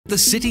The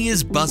city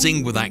is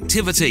buzzing with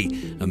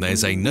activity, and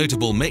there's a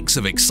notable mix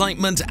of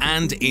excitement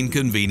and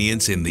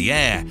inconvenience in the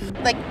air.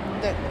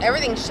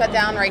 Everything's shut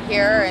down right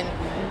here, and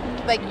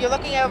you're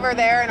looking over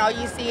there and all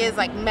you see is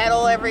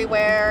metal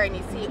everywhere, and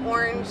you see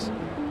orange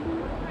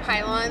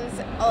pylons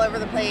all over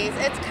the place.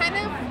 It's kind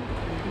of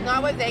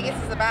not what Vegas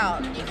is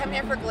about. You come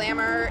here for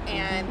glamour,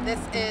 and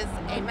this is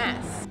a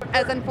mess.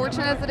 As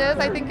unfortunate as it is,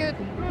 I think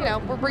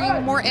we're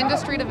bringing more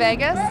industry to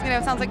Vegas.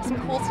 It sounds like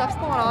some cool stuff's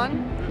going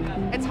on.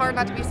 It's hard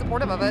not to be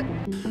supportive of it.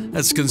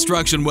 As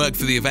construction work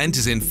for the event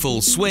is in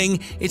full swing,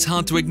 it's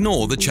hard to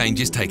ignore the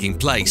changes taking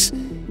place.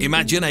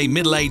 Imagine a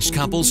middle-aged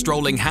couple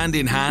strolling hand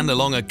in hand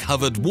along a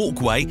covered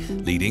walkway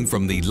leading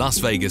from the Las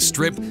Vegas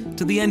Strip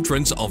to the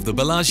entrance of the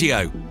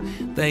Bellagio.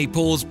 They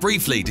pause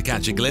briefly to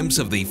catch a glimpse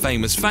of the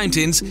famous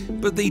fountains,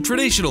 but the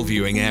traditional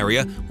viewing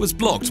area was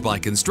blocked by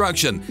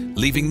construction,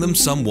 leaving them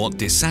somewhat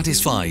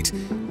dissatisfied.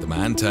 The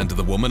man turned to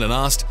the woman and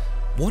asked,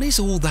 "What is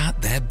all that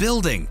they're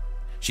building?"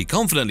 She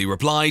confidently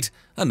replied,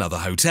 "Another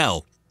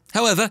hotel."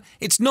 However,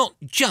 it's not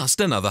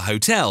just another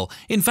hotel.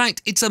 In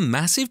fact, it's a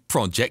massive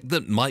project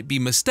that might be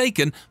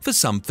mistaken for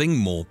something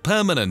more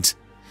permanent.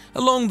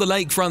 Along the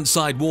lakefront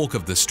sidewalk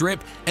of the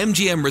Strip,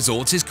 MGM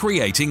Resorts is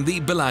creating the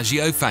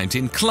Bellagio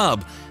Fountain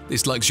Club.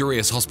 This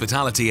luxurious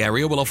hospitality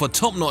area will offer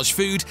top-notch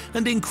food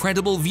and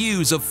incredible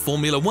views of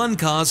Formula One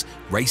cars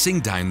racing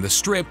down the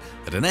Strip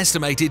at an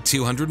estimated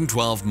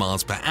 212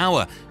 miles per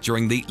hour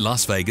during the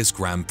Las Vegas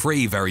Grand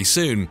Prix very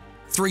soon.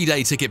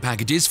 3-day ticket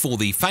packages for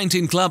the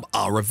Fountain Club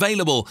are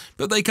available,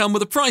 but they come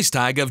with a price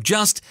tag of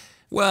just,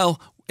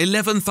 well,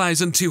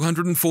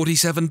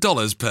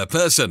 $11,247 per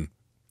person.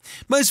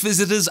 Most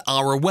visitors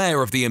are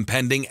aware of the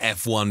impending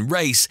F1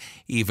 race,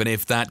 even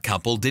if that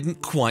couple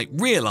didn't quite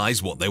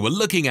realize what they were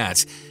looking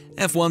at.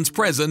 F1's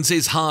presence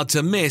is hard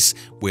to miss,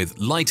 with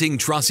lighting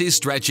trusses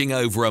stretching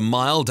over a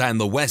mile down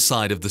the west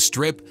side of the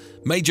Strip,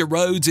 major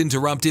roads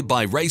interrupted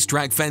by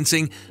racetrack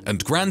fencing,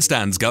 and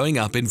grandstands going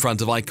up in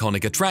front of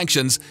iconic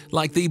attractions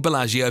like the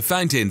Bellagio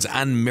Fountains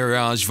and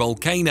Mirage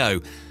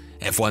Volcano.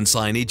 F1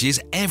 signage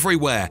is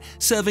everywhere,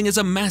 serving as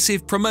a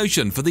massive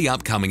promotion for the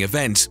upcoming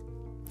event.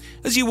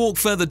 As you walk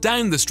further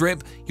down the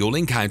Strip, you'll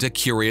encounter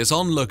curious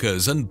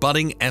onlookers and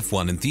budding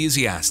F1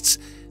 enthusiasts.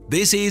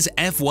 "This is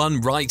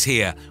F1 right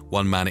here,"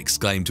 one man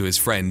exclaimed to his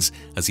friends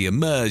as he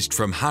emerged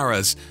from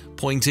Harrah's,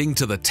 pointing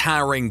to the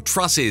towering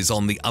trusses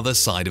on the other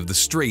side of the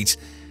street.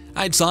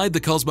 Outside the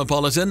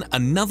Cosmopolitan,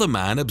 another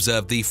man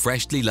observed the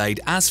freshly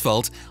laid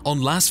asphalt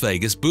on Las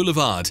Vegas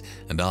Boulevard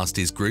and asked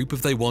his group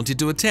if they wanted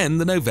to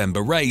attend the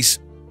November race.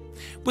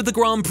 With the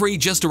Grand Prix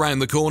just around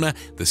the corner,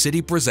 the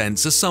city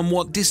presents a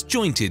somewhat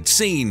disjointed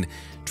scene.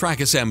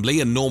 Track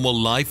assembly and normal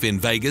life in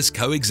Vegas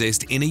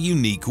coexist in a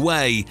unique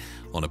way.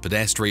 On a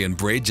pedestrian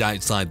bridge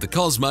outside the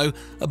Cosmo,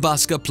 a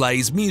busker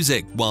plays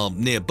music, while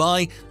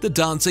nearby, the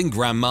dancing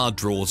grandma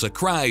draws a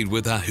crowd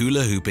with her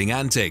hula-hooping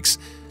antics.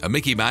 A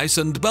Mickey Mouse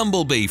and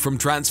Bumblebee from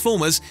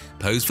Transformers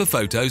pose for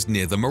photos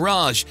near the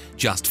Mirage,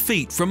 just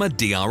feet from a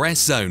DRS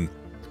zone.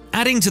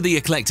 Adding to the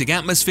eclectic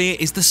atmosphere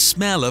is the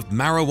smell of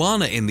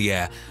marijuana in the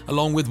air,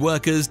 along with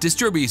workers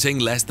distributing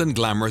less than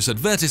glamorous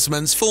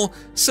advertisements for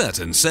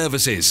certain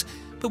services.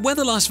 But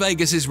whether Las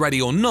Vegas is ready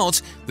or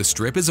not, the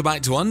Strip is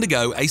about to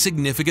undergo a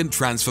significant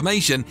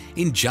transformation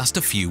in just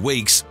a few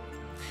weeks.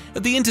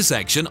 At the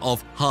intersection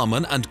of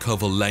Harmon and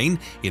Koval Lane,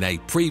 in a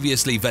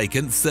previously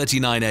vacant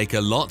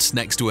 39-acre lot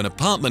next to an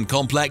apartment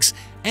complex,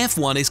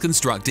 F1 is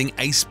constructing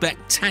a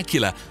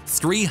spectacular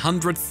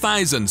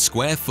 300,000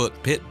 square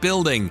foot pit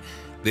building.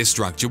 This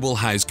structure will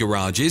house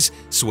garages,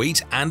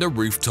 suite, and a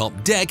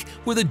rooftop deck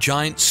with a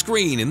giant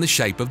screen in the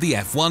shape of the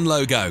F1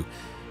 logo.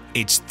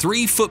 It's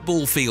 3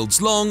 football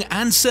fields long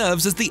and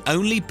serves as the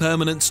only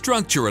permanent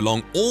structure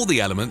along all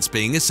the elements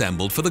being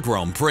assembled for the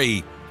Grand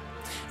Prix.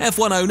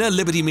 F1 owner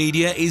Liberty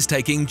Media is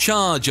taking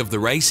charge of the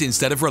race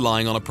instead of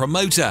relying on a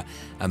promoter,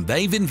 and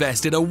they've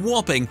invested a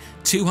whopping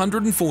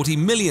 $240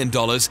 million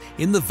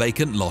in the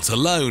vacant lot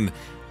alone.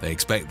 They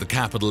expect the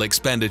capital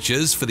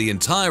expenditures for the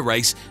entire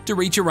race to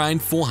reach around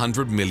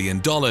 $400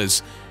 million.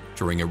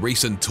 During a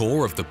recent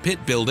tour of the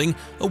pit building,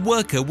 a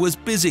worker was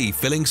busy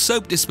filling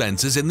soap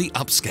dispensers in the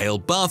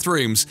upscale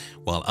bathrooms,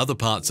 while other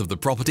parts of the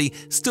property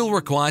still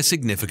require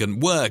significant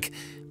work.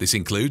 This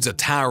includes a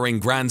towering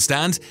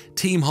grandstand,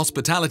 team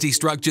hospitality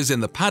structures in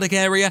the paddock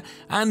area,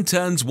 and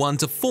turns 1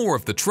 to 4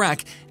 of the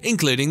track,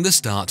 including the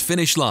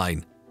start-finish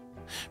line.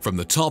 From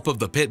the top of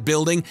the pit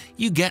building,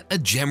 you get a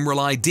general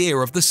idea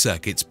of the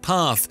circuit's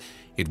path.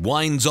 It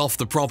winds off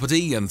the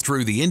property and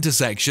through the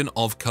intersection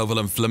of Koval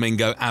and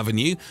Flamingo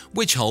Avenue,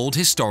 which hold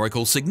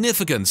historical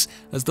significance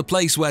as the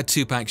place where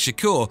Tupac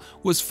Shakur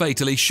was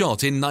fatally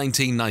shot in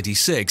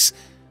 1996.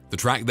 The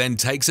track then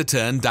takes a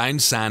turn down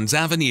Sands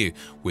Avenue,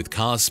 with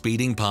cars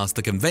speeding past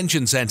the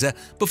convention center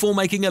before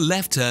making a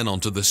left turn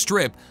onto the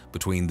Strip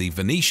between the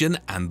Venetian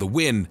and the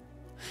Wynn.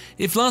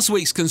 If last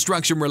week's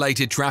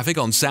construction-related traffic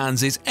on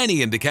Sands is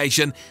any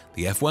indication,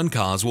 the F1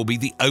 cars will be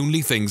the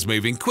only things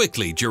moving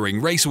quickly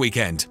during race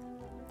weekend.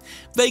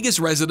 Vegas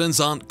residents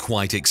aren't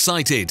quite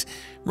excited.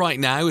 Right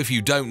now, if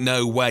you don't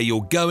know where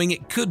you're going,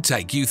 it could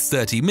take you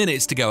 30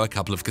 minutes to go a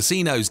couple of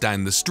casinos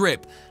down the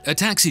strip. A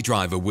taxi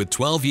driver with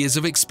 12 years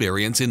of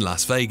experience in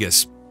Las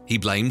Vegas. He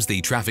blames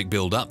the traffic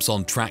build-ups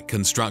on track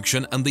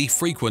construction and the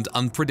frequent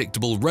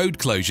unpredictable road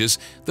closures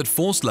that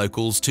force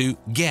locals to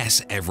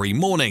guess every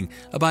morning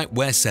about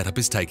where setup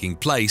is taking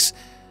place.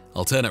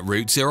 Alternate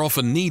routes are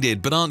often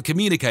needed but aren't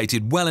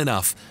communicated well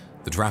enough.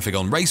 The traffic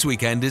on race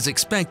weekend is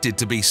expected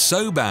to be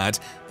so bad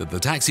that the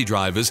taxi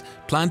drivers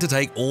plan to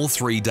take all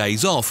 3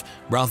 days off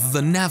rather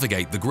than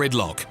navigate the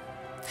gridlock.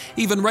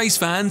 Even race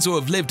fans who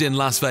have lived in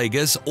Las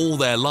Vegas all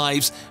their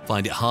lives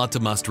find it hard to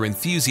muster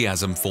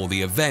enthusiasm for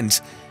the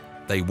event.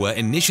 They were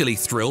initially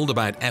thrilled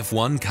about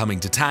F1 coming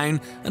to town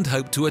and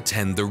hoped to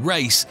attend the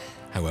race.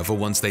 However,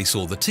 once they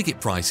saw the ticket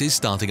prices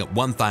starting at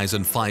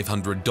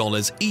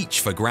 $1,500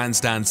 each for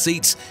grandstand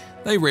seats,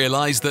 they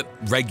realized that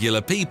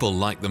regular people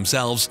like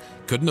themselves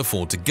couldn't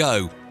afford to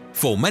go.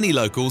 For many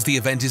locals, the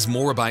event is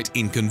more about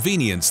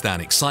inconvenience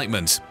than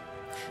excitement.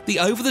 The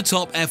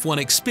over-the-top F1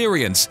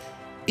 experience.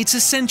 It's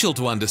essential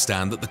to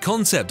understand that the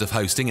concept of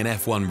hosting an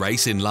F1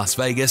 race in Las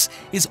Vegas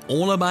is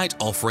all about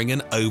offering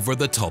an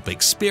over-the-top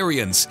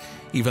experience.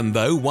 Even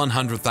though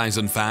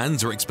 100,000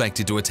 fans are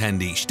expected to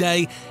attend each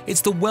day,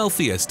 it's the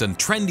wealthiest and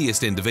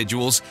trendiest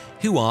individuals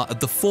who are at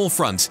the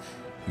forefront.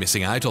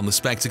 Missing out on the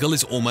spectacle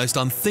is almost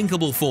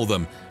unthinkable for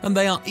them, and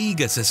they are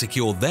eager to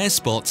secure their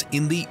spots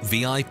in the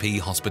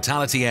VIP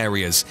hospitality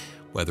areas,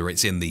 whether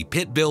it's in the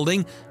pit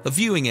building, a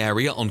viewing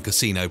area on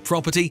casino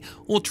property,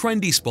 or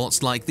trendy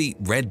spots like the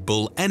Red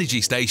Bull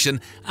Energy Station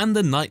and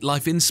the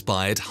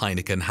nightlife-inspired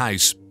Heineken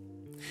House.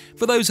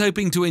 For those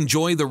hoping to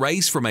enjoy the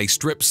race from a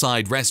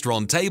strip-side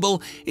restaurant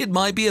table, it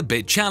might be a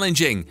bit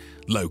challenging.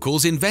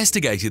 Locals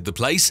investigated the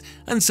place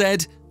and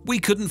said, "We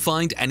couldn't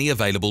find any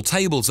available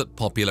tables at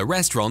popular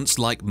restaurants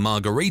like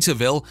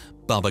Margaritaville,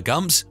 Bubba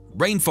Gump's,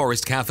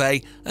 Rainforest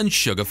Cafe, and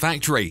Sugar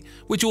Factory,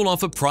 which all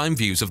offer prime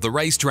views of the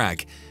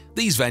racetrack.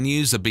 These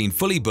venues have been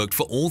fully booked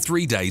for all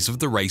 3 days of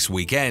the race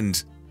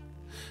weekend."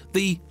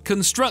 The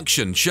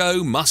construction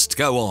show must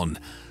go on.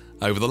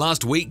 Over the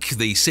last week,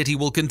 the city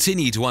will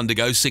continue to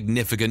undergo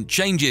significant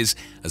changes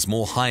as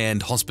more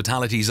high-end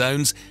hospitality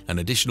zones and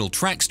additional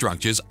track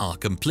structures are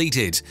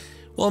completed.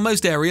 While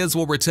most areas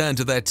will return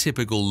to their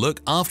typical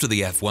look after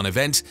the F1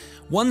 event,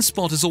 one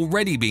spot has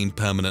already been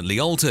permanently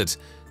altered.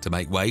 To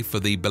make way for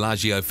the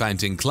Bellagio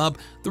Fountain Club,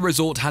 the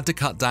resort had to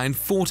cut down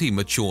 40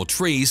 mature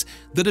trees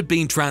that had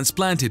been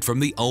transplanted from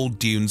the old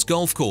Dunes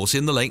golf course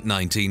in the late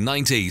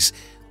 1990s.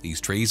 These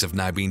trees have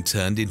now been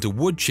turned into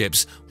wood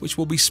chips, which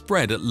will be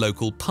spread at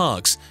local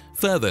parks,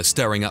 further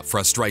stirring up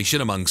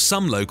frustration among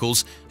some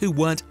locals who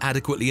weren't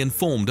adequately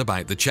informed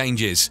about the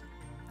changes.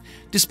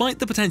 Despite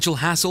the potential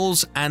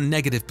hassles and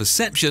negative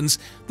perceptions,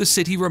 the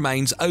city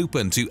remains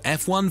open to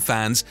F1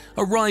 fans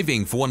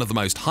arriving for one of the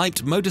most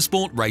hyped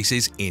motorsport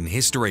races in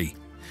history.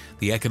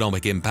 The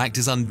economic impact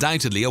is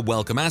undoubtedly a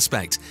welcome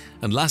aspect,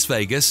 and Las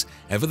Vegas,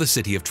 ever the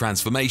city of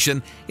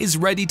transformation, is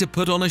ready to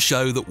put on a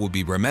show that will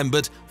be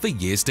remembered for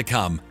years to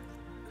come.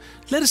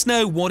 Let us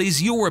know what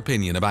is your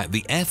opinion about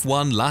the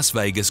F1 Las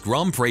Vegas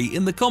Grand Prix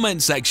in the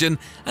comments section,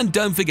 and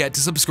don't forget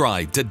to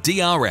subscribe to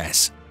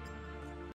DRS.